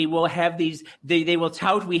 They will have these. They will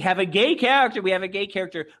tout, "We have a gay character. We have a gay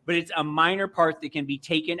character," but it's a minor part that can be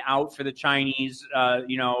taken out for the Chinese. For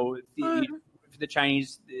the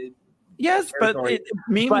Chinese. Yes, but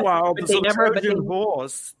meanwhile, but the they never. Trojan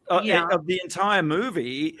horse of the entire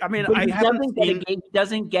movie. I mean, he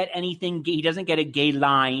doesn't get anything. He doesn't get a gay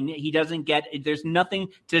line. He doesn't get. There's nothing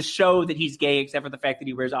to show that he's gay except for the fact that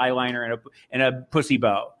he wears eyeliner and a pussy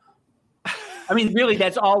bow. I mean, really,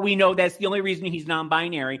 that's all we know. That's the only reason he's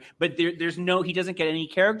non-binary. But there's no. He doesn't get any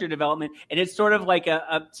character development, and it's sort of like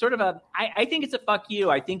I think it's a fuck you.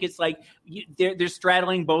 I think it's like they're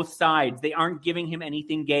straddling both sides. They aren't giving him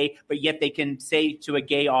anything gay, but yet they can say to a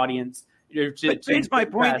gay audience. My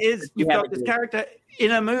point is, you've got this character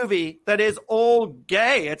in a movie that is all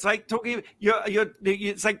gay. It's like talking.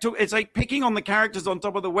 It's like picking on the characters on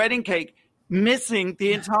top of the wedding cake, missing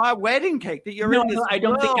the entire wedding cake that you're in. No, I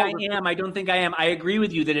don't think I am. I agree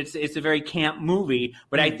with you that it's a very camp movie,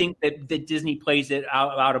 but I think that Disney plays it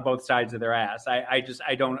out of both sides of their ass. I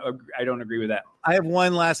don't agree with that. I have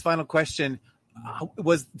one last final question.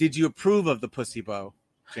 Did you approve of the pussy bow,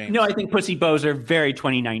 James? No, I think pussy bows are very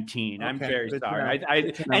 2019. Okay, I'm very sorry.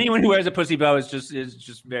 Anyone who wears a pussy bow is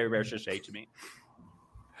just very ricochet to me.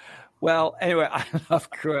 Well, anyway, I love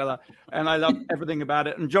Cruella, and I love everything about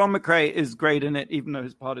it. And John McCrea is great in it, even though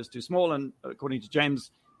his part is too small. And according to James,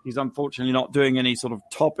 he's unfortunately not doing any sort of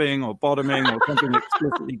topping or bottoming or something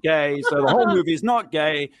explicitly gay. So the whole movie is not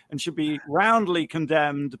gay and should be roundly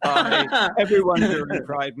condemned by everyone during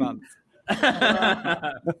Pride Month.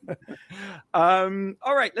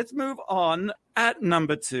 All right, let's move on. At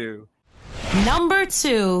number 2. Number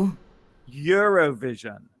 2.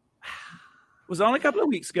 Eurovision. It was on a couple of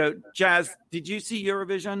weeks ago. Jazz, did you see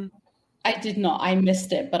Eurovision? I did not. I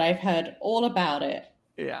missed it, but I've heard all about it.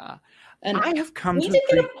 Yeah. And I have come to we did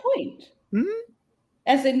get a point.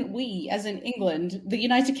 As in England, the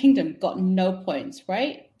United Kingdom got no points,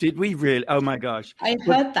 right? Did we really? Oh my gosh. I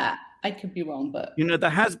heard that. I could be wrong, but there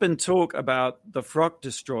has been talk about the Frock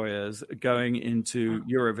Destroyers going into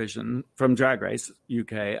Eurovision from Drag Race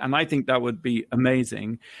UK, and I think that would be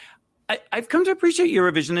amazing. I've come to appreciate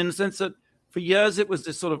Eurovision in the sense that for years it was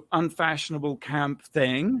this sort of unfashionable camp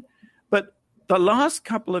thing, but the last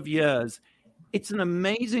couple of years, it's an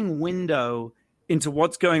amazing window into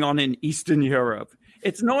what's going on in Eastern Europe.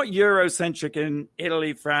 It's not Eurocentric in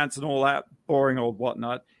Italy, France, and all that boring old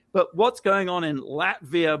whatnot. But what's going on in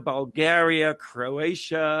Latvia, Bulgaria,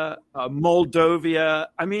 Croatia, Moldova,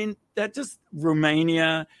 I mean, they're just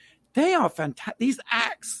Romania. They are fantastic. These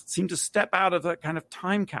acts seem to step out of a kind of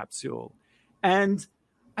time capsule. And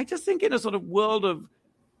I just think in a sort of world of,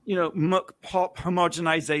 muck pop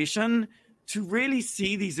homogenization, to really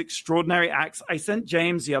see these extraordinary acts. I sent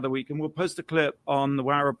James the other week, and we'll post a clip on the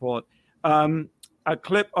Wow Report, a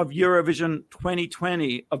clip of Eurovision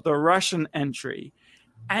 2020 of the Russian entry.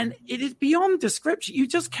 And it is beyond description. You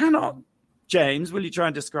just cannot. James, will you try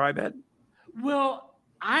and describe it? Well,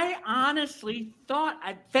 I honestly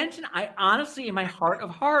in my heart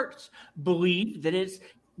of hearts, believe that it's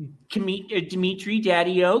Dimitri,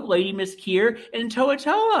 Daddy-O, Lady Miss Kier, and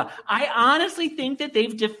Toa. I honestly think that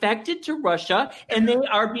they've defected to Russia and they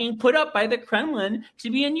are being put up by the Kremlin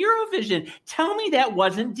to be in Eurovision. Tell me that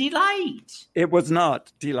wasn't Delight. It was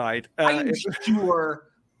not Delight. I'm sure.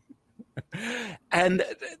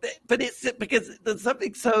 But it's because there's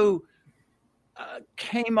something so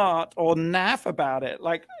Kmart or naff about it.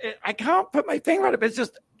 Like, I can't put my finger on it, but it's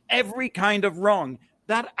just every kind of wrong.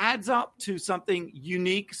 That adds up to something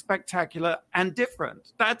unique, spectacular, and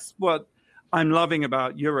different. That's what I'm loving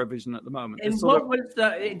about Eurovision at the moment. And what was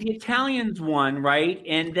the Italians won, right?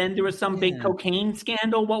 And then there was some big cocaine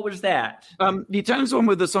scandal. What was that? The Italians won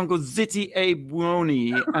with a song called Zitti e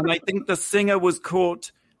Buoni, and I think the singer was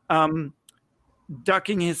caught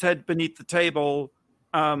ducking his head beneath the table.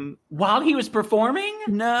 While he was performing?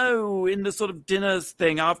 No, in the sort of dinners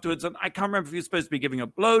thing afterwards. And I can't remember if he was supposed to be giving a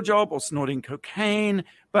blowjob or snorting cocaine,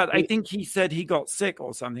 but I think he said he got sick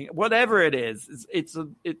or something. Whatever it is, it's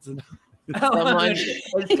Someone,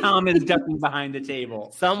 As Tom is ducking behind the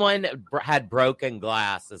table. someone had broken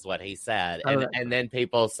glass, is what he said, and then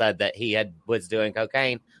people said that he was doing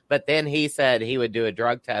cocaine. But then he said he would do a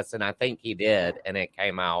drug test, and I think he did, and it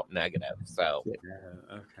came out negative. So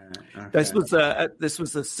Okay. This was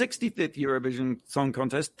the 65th Eurovision Song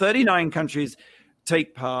Contest. 39 countries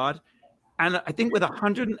take part, and I think with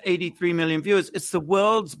 183 million viewers, it's the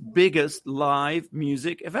world's biggest live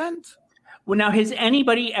music event. Well, now, has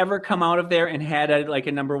anybody ever come out of there and had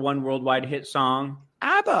a number one worldwide hit song?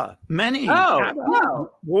 ABBA, many. Oh, ABBA.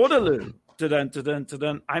 wow. Waterloo. Dun, dun, dun, dun,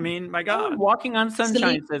 dun. I mean, my God. Walking on Sunshine,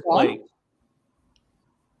 Celine says Dion? Blake.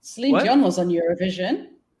 Celine What? Dion was on Eurovision,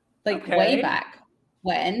 Okay. way back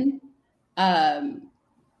when.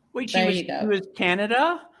 Wait, There she you go. was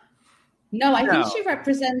Canada? No, I No. think she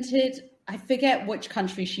represented. I forget which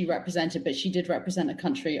country she represented, but she did represent a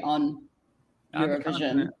country on On the Eurovision.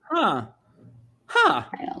 continent. Huh. Hang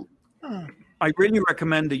on. I really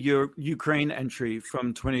recommend the Ukraine entry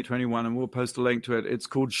from 2021, and we'll post a link to it. It's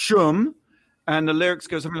called Shum, and the lyrics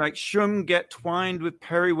go something like, Shum get twined with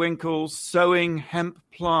periwinkles, sowing hemp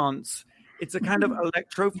plants. It's a kind of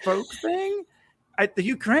electro-folk thing. At the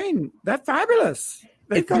Ukraine, they're fabulous.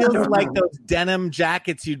 It feels like those denim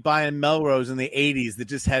jackets you'd buy in Melrose in the 80s that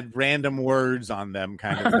just had random words on them,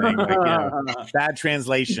 kind of thing. Bad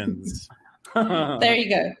translations. There you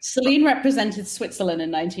go. Celine represented Switzerland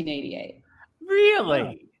in 1988. Really?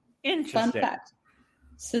 Fun Interesting. fact.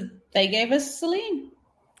 So they gave us Celine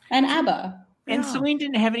and ABBA. And Celine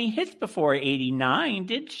didn't have any hits before 89,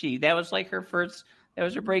 did she? That was like her first, that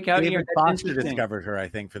was her breakout year. David That's Foster interesting. discovered her, I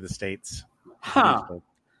think, for the States. Huh.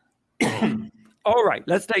 All right,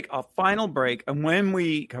 let's take our final break. And when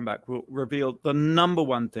we come back, we'll reveal the number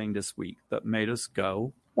one thing this week that made us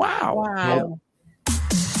go, wow.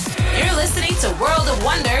 You're listening to World of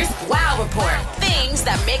Wonders Wow Report. Things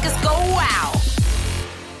that make us go wow.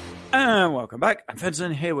 And welcome back. I'm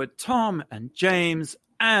Vincent here with Tom and James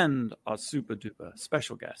and our super duper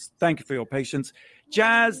special guest. Thank you for your patience,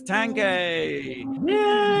 Jazz Tangay,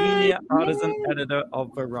 media artisan editor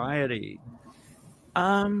of Variety.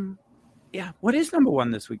 Yeah, what is number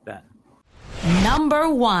one this week then? Number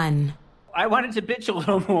one. I wanted to bitch a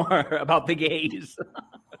little more about the gays.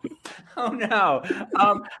 Oh no.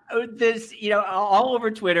 This, all over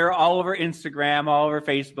Twitter, all over Instagram, all over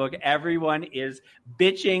Facebook, everyone is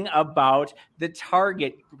bitching about the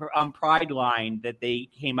Target Pride line that they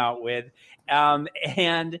came out with.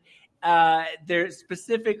 And there's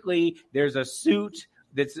a suit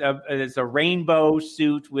that's a rainbow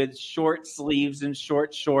suit with short sleeves and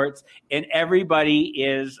short shorts, and everybody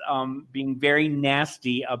is being very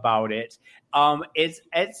nasty about it.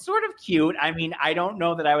 It's sort of cute. I mean, I don't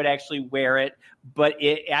know that I would actually wear it, but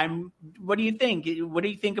what do you think? What do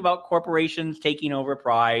you think about corporations taking over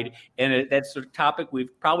Pride? And that's a topic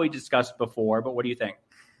we've probably discussed before, but what do you think?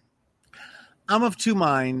 I'm of two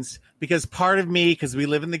minds, because part of me, because we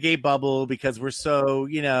live in the gay bubble, because we're so,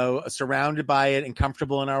 surrounded by it and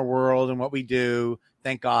comfortable in our world and what we do.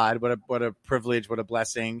 Thank God. What a privilege. What a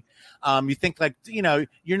blessing. You think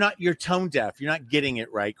you're tone deaf. You're not getting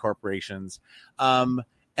it right, corporations. And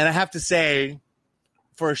I have to say,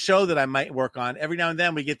 for a show that I might work on, every now and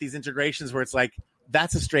then we get these integrations where it's like,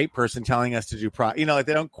 that's a straight person telling us to do Pride. Like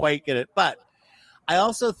they don't quite get it. But I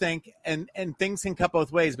also think, and things can cut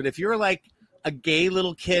both ways, but if you're like a gay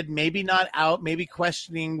little kid, maybe not out, maybe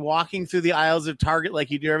questioning, walking through the aisles of Target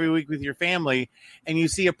like you do every week with your family, and you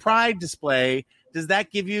see a Pride display, does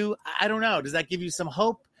that give you, I don't know, does that give you some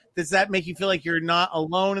hope? Does that make you feel like you're not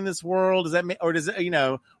alone in this world? Does that or does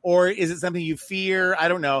it, or is it something you fear? I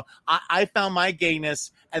don't know. I found my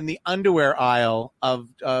gayness in the underwear aisle of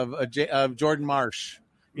Jordan Marsh.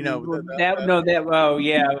 with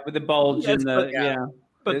the bulge and the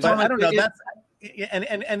But I don't know. That's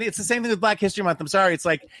and it's the same thing with Black History Month. I'm sorry, it's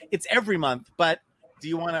like it's every month. But do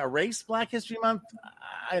you want to erase Black History Month?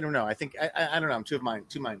 I don't know. I think I don't know. I'm two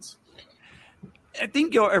minds. I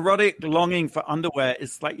think your erotic longing for underwear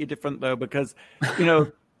is slightly different, though, because,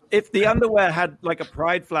 if the underwear had like a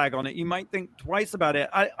pride flag on it, you might think twice about it.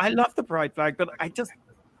 I love the pride flag, but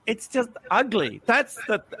it's just ugly. That's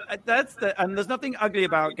the, and there's nothing ugly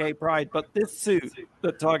about gay pride, but this suit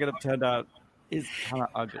that Target have turned out is kind of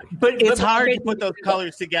ugly. But it's hard to put those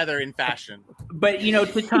colors together in fashion. But,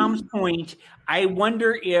 to Tom's point, I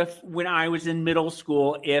wonder if when I was in middle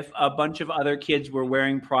school, if a bunch of other kids were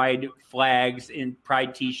wearing pride flags and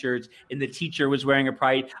pride T-shirts and the teacher was wearing a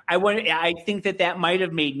pride, I think that might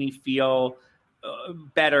have made me feel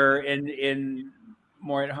better and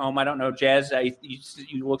more at home. I don't know, Jazz.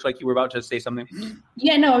 You looked like you were about to say something.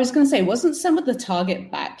 Yeah, no, I was going to say, wasn't some of the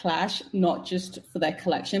Target backlash not just for their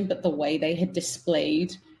collection, but the way they had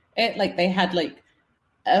displayed it? Like they had like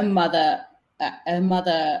a mother,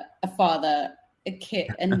 a father, a kid,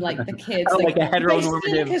 and like the kids, like a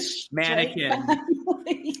heteronormative like a mannequin.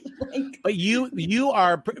 But you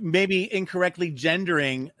are maybe incorrectly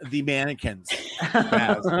gendering the mannequins.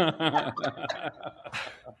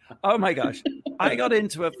 Oh my gosh. I got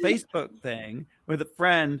into a Facebook thing with a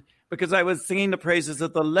friend because I was singing the praises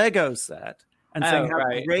of the Lego set and saying how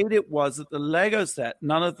great it was that the Lego set,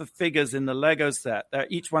 none of the figures in the Lego set,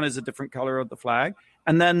 each one is a different color of the flag,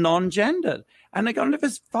 and they're non-gendered. And they got into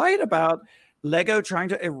this fight about Lego trying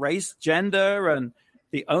to erase gender, and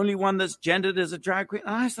the only one that's gendered is a drag queen.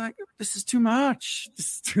 And I was like, this is too much.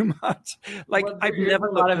 This is too much. Like, I've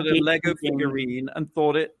never looked at a Lego figurine and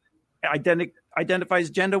thought it identifies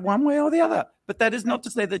gender one way or the other. But that is not to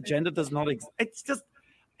say that gender does not exist. It's just,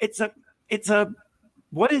 it's a,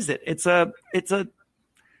 what is it? It's a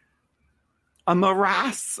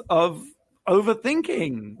morass of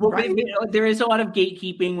overthinking. Well, right? There is a lot of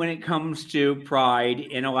gatekeeping when it comes to Pride,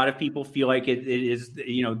 and a lot of people feel like it is,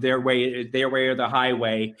 their way or the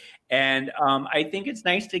highway. And I think it's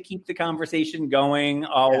nice to keep the conversation going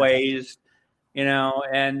always.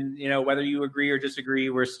 And whether you agree or disagree,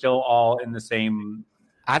 we're still all in the same.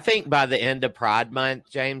 I think by the end of Pride Month,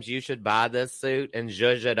 James, you should buy this suit and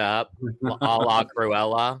zhuzh it up a la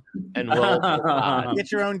Cruella, and we'll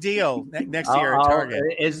get your own deal next year at Target.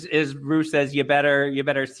 As Bruce says, you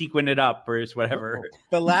better sequin it up, Bruce. Whatever.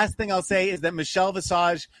 The last thing I'll say is that Michelle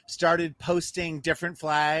Visage started posting different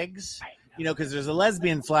flags. Because there's a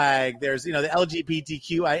lesbian flag, there's the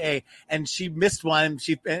LGBTQIA, and she missed one.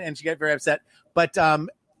 She got very upset, but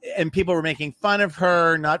and people were making fun of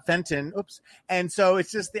her, not Fenton. Oops. And so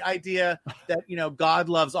it's just the idea that God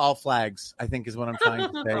loves all flags, I think, is what I'm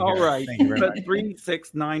trying to say. All right, but 3,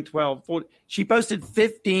 6, 9, 12, 40. She posted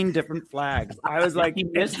 15 different flags. I was like,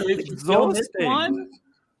 it's exhausting.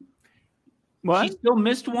 What? She still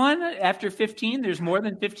missed one after 15. There's more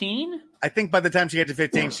than 15. I think by the time she got to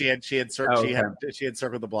 15, she had circled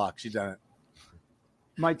the block. She'd done it.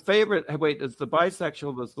 My favorite. Wait, there's the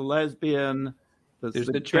bisexual. There's the lesbian. There's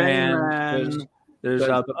the trans. There's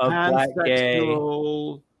the black gay.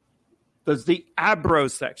 There's the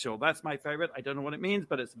abrosexual. That's my favorite. I don't know what it means,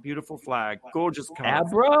 but it's a beautiful flag. Gorgeous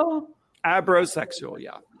color. Abrosexual.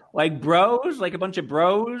 Yeah. Like bros, like a bunch of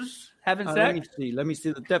bros having sex. Let me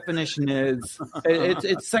see. The definition is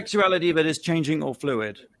it's sexuality that is changing or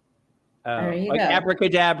fluid. Like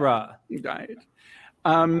abracadabra. Right.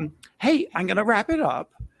 Hey, I'm going to wrap it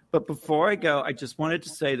up. But before I go, I just wanted to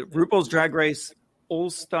say that RuPaul's Drag Race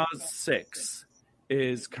All-Stars 6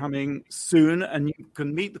 is coming soon. And you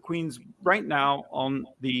can meet the queens right now on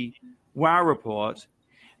the WoW Report.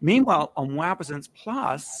 Meanwhile, on WoW Presents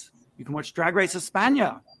Plus, you can watch Drag Race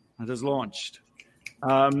España. It has launched.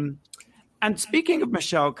 And speaking of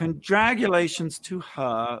Michelle, congratulations to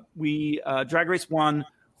her. Drag Race won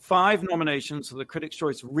 5 nominations for the Critics'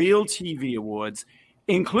 Choice Real TV Awards,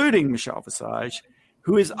 including Michelle Visage,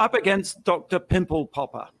 who is up against Dr. Pimple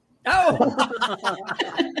Popper. Oh,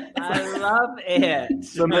 I love it.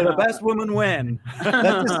 So may the best woman win.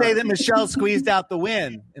 Let's just say that Michelle squeezed out the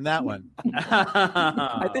win in that one.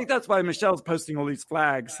 I think that's why Michelle's posting all these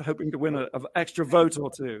flags, hoping to win an extra vote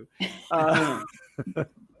or two.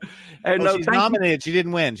 She's nominated. She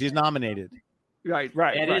didn't win. She's nominated. Right.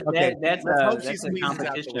 That's a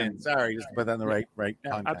competition. Sorry, just to put that in the right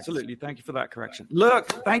context. Absolutely. Thank you for that correction. Look,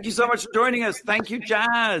 thank you so much for joining us. Thank you,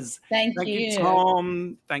 Jazz. Thank you,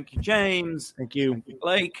 Tom. Thank you, James. Thank you. Thank you,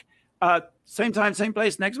 Blake. Same time, same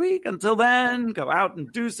place next week. Until then, go out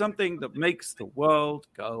and do something that makes the world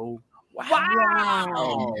go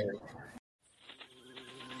wow.